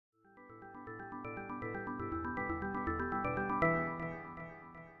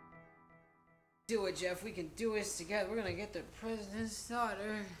do it, Jeff. We can do this together. We're gonna get the president's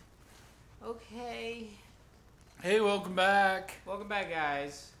daughter. Okay. Hey, welcome back. Welcome back,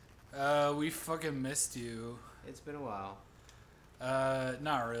 guys. We fucking missed you. It's been a while.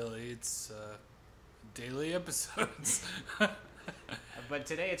 Not really. It's daily episodes. But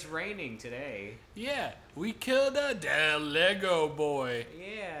today it's raining today. Yeah, we killed a damn Lego boy.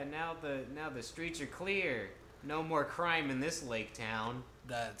 Yeah, now the streets are clear. No more crime in this lake town.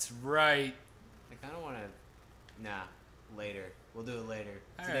 That's right. I kind of want to... Nah, later. We'll do it later.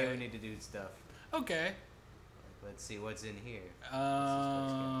 All Today right. we need to do stuff. Okay. Let's see what's in here.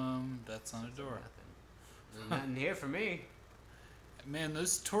 That's on a door. There's nothing here for me. Man,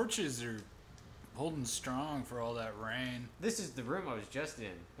 those torches are holding strong for all that rain. This is the room I was just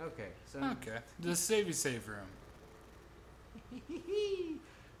in. Okay, so... Okay. The safe room.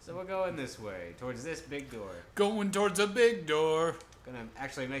 So we're going this way, towards this big door. Going towards a big door. Gonna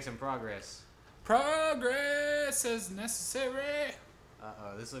actually make some progress. Progress is necessary.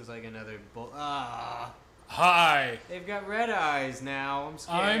 Uh-oh, this looks like another Hi. They've got red eyes now. I'm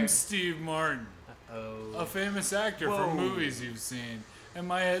scared. I'm Steve Martin. Uh-oh. A famous actor from movies you've seen. And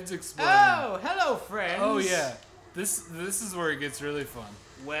my head's exploding. Oh, hello, friends. Oh, yeah. This is where it gets really fun.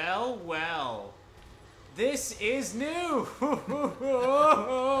 Well, well. This is new.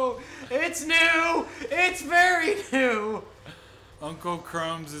 It's new. It's very new. Uncle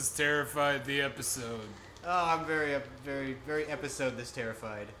Crumbs is terrified the episode. Oh, I'm very episode this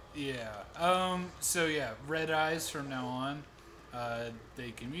terrified. Yeah. So yeah, red eyes from now on.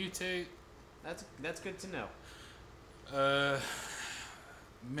 They can mutate. That's good to know.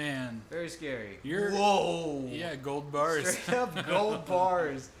 Man. Very scary. Whoa. Yeah, gold bars. Straight up gold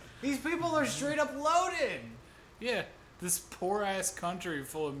bars. These people are straight up loaded. Yeah. This poor ass country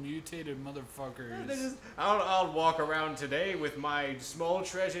full of mutated motherfuckers. I'll walk around today with my small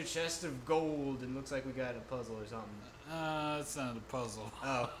treasure chest of gold, and looks like we got a puzzle or something. It's not a puzzle.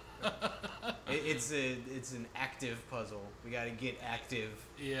 Oh, it's an active puzzle. We gotta get active.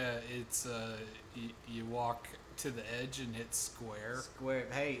 Yeah, it's you walk to the edge and hit square. Square.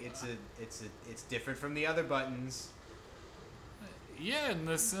 Hey, it's different from the other buttons. Yeah, in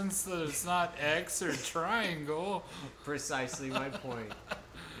the sense that it's not X or triangle. Precisely my point.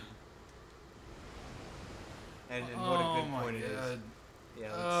 And what a good point it is.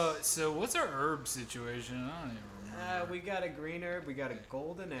 Yeah. So what's our herb situation? I don't even remember. We got a green herb. We got a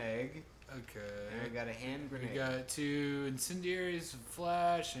golden egg. Okay. And we got a hand grenade. We got 2 incendiaries, a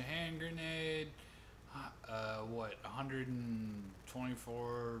flash, a hand grenade.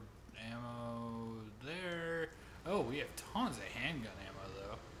 124 ammo there. Oh, we have tons of handgun ammo,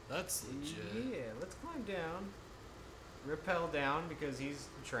 though. That's legit. Yeah, let's climb down. Rappel down, because he's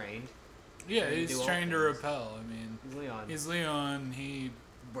trained. Yeah, he's trained to rappel. I mean... He's Leon. He's Leon. He...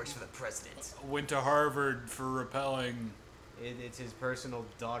 works for the president. Went to Harvard for rappelling. It's his personal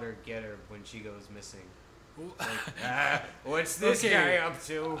daughter getter when she goes missing. Like, what's this guy up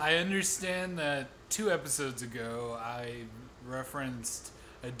to? I understand that 2 episodes ago, I referenced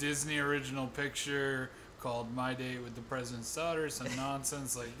a Disney original picture called My Date with the President's Daughter, some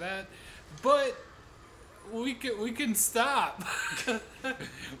nonsense like that. But we can stop.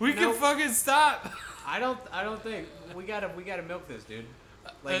 We can fucking stop. I don't think we gotta milk this, dude.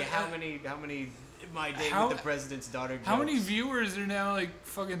 Like how many My Date with the President's Daughter jokes? How many viewers are now like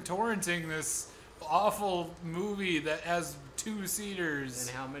fucking torrenting this awful movie that has 2-seaters?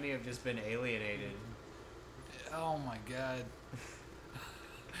 And how many have just been alienated? Oh my god.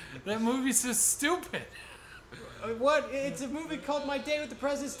 That movie's so stupid. What? It's a movie called My Date with the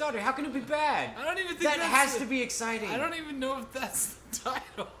President's Daughter. How can it be bad? I don't even think that has to be exciting. I don't even know if that's the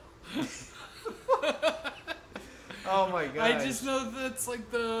title. Oh my god! I just know that's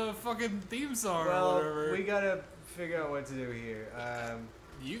like the fucking theme song or whatever. We gotta figure out what to do here.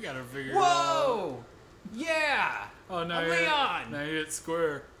 You gotta figure it out. Whoa! Yeah! Oh, now I'm you're Leon! Now you're at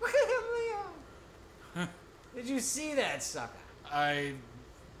square. I'm Leon! Did you see that sucker? I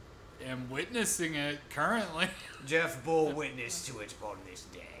am witnessing it currently. Jeff Bull witness to it on this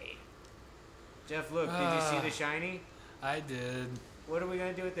day. Jeff, look, did you see the shiny? I did. What are we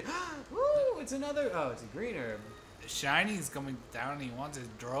gonna do with it? Woo! It's another. Oh, it's a green herb. Shiny's coming down. He wants his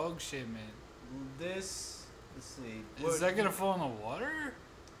drug shipment. Let's see. Is that gonna fall in the water?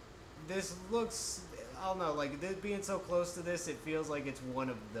 This looks. I don't know. Like being so close to this, it feels like it's one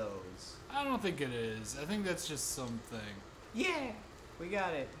of those. I don't think it is. I think that's just something. Yeah, we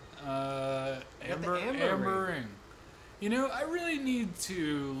got it. Amber ring. You know, I really need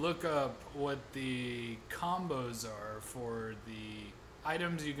to look up what the combos are for the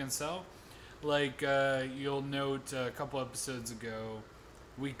items you can sell. Like, you'll note a couple episodes ago,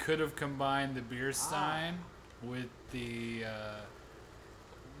 we could have combined the beer stein with the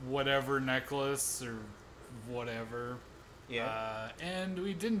whatever necklace or whatever. Yeah. And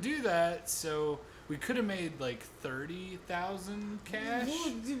we didn't do that, so we could have made like 30,000 cash,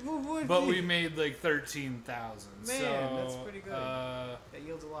 but we made like 13,000. Man, so, that's pretty good. That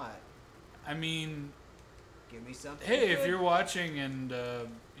yields a lot. I mean, give me something. hey, good. if you're watching and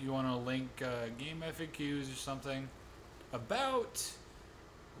you want to link game FAQs or something about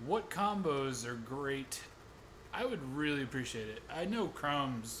what combos are great, I would really appreciate it. I know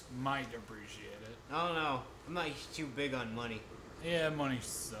Crumbs might appreciate it. I don't know. I'm not too big on money. Yeah, money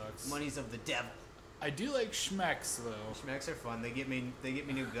sucks. Money's of the devil. I do like Schmecks though. Schmecks are fun. They get me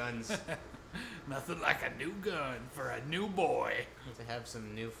new guns. Nothing like a new gun for a new boy. To have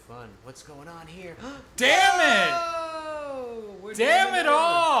some new fun. What's going on here? Damn it! Oh, Damn it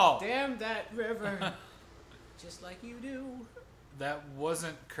all! Damn that river. Just like you do. That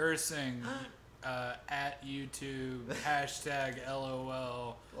wasn't cursing. At YouTube, hashtag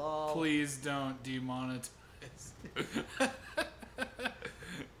LOL. Lol. Please don't demonetize.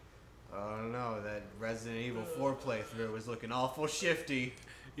 Oh no, that Resident Evil 4 playthrough was looking awful shifty.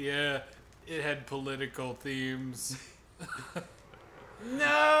 Yeah, it had political themes.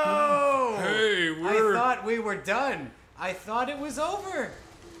 No! Hey, I thought we were done. I thought it was over.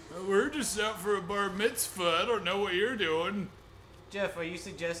 We're just out for a bar mitzvah. I don't know what you're doing. Jeff, are you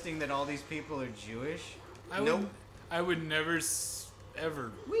suggesting that all these people are Jewish? I would never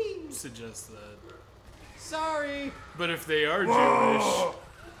ever Whee! suggest that. Sorry. But if they are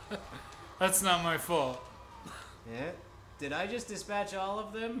Jewish, that's not my fault. Yeah. Did I just dispatch all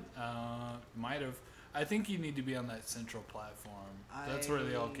of them? Might have. I think you need to be on that central platform. That's where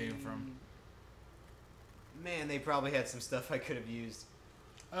they all came from. Man, they probably had some stuff I could have used.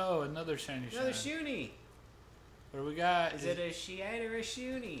 Oh, another shiny shiny. Another Shoonie. What do we got? Is it a Shiite or a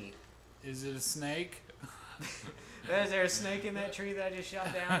Shoonie? Is it a snake? Is there a snake in that tree that I just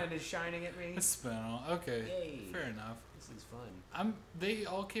shot down and is shining at me? A spinel. Okay. Yay. Fair enough. This is fun. They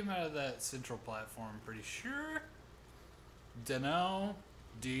all came out of that central platform, pretty sure. Dunno.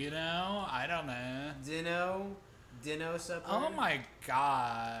 Do you know? I don't know. Dino supplement. Oh my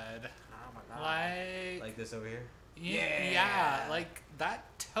god. Oh my god. Like this over here? Yeah, like that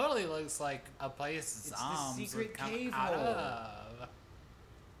totally looks like a place It's zombies the secret would come cave out hole. of.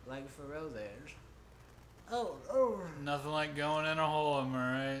 Like Pharrell there. Oh. Nothing like going in a hole, am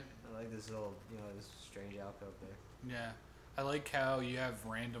I right? I like this little, this strange alcove there. Yeah. I like how you have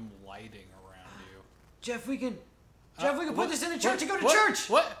random lighting around you. Jeff, we can put this in the church and go to what? church!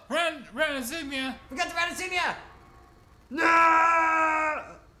 What? Ran insignia. We got the rat insignia!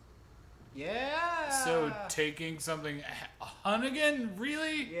 No! Yeah! So taking something, Hunnigan,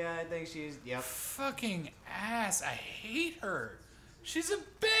 really? Yeah, I think she's, yep. Fucking ass. I hate her. She's a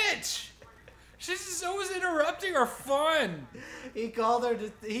bitch. She's just always interrupting our fun. He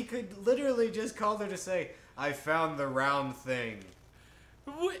could literally just call her to say, I found the round thing.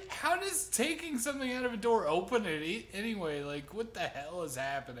 How does taking something out of a door open it anyway? Like, what the hell is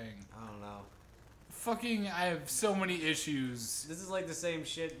happening? I don't know. Fucking, I have so many issues. This is like the same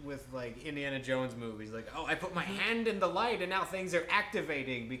shit with like Indiana Jones movies. Like, oh, I put my hand in the light and now things are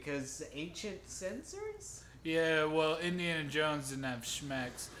activating because ancient sensors? Yeah, well, Indiana Jones didn't have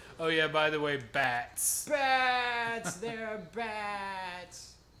schmecks. Oh yeah, by the way, bats. Bats! There are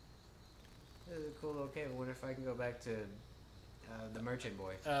bats! This is cool. Okay, I wonder if I can go back to the merchant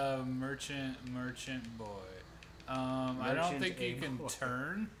boy. Merchant boy. I don't think you can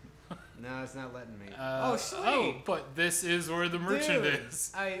turn. No, it's not letting me. Sweet! Oh, but this is where the merchant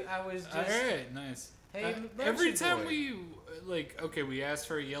is. I was just... Alright, nice. Hey, every time boy. we asked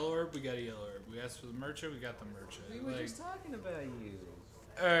for a yellow herb, we got a yellow herb. We asked for the merchant, we got the merchant. We were just talking about you.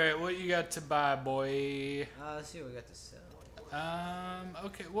 Alright, what you got to buy, boy? Let's see what we got to sell.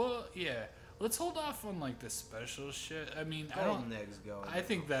 Okay, well, yeah. Let's hold off on, like, the special shit. I mean, Golden eggs go. I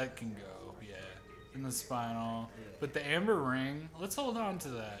think that can go, yeah. In the spinal. Yeah. But the amber ring, let's hold on to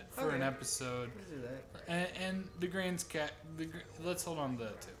that for an episode. Let's do that. And the grains cat, let's hold on to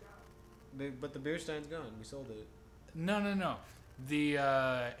that, too. But the beer stein's gone. We sold it. No. The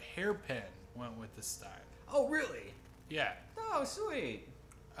hairpin went with the stein. Oh, really? Yeah. Oh, sweet.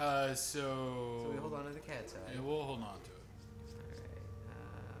 So we hold on to the cat's eye. Yeah, we'll hold on to it.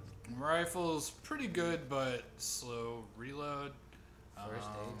 Alright. Rifle's pretty good, but slow reload. First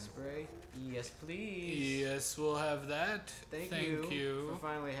aid spray. Yes, please. Yes, we'll have that. Thank you for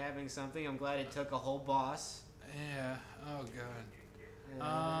finally having something. I'm glad it took a whole boss. Yeah. Oh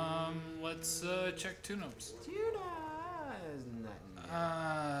god. Let's check tune-ups. Tuna is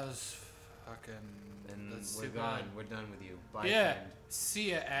nothing. Fucking. And That's we're too gone. bad. We're done with you. Bye, Yeah. friend.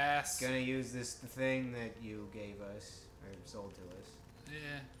 See ya, ass. Gonna use this thing that you gave us or sold to us,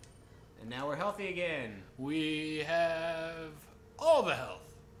 Yeah. and now we're healthy again. We have all the health.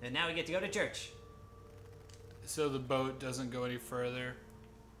 And now we get to go to church. So the boat doesn't go any further.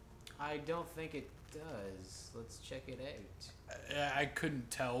 I don't think it does. Let's check it out. I couldn't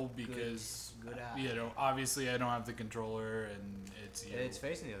tell because Good eye. you know, obviously I don't have the controller and it's you know, It's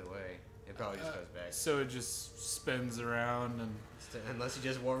facing the other way. It probably just goes back. so it just spins around and Unless he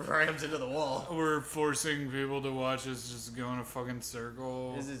just rams into the wall. we're forcing people to watch us just go in a fucking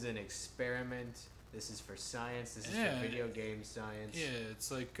circle. This is an experiment. This is for science. This is Yeah. for video game science. Yeah, it's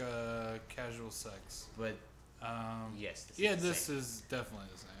like casual sex. But Yes. yes, This is definitely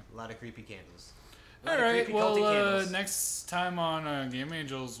the same. a lot of creepy candles. All right. Well, next time on Game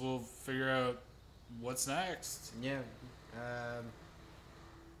Angels, we'll figure out what's next. Yeah.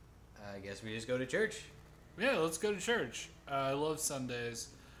 I guess we just go to church. Yeah, let's go to church. I love Sundays.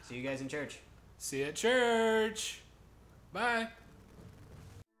 See you guys in church. See you at church. Bye.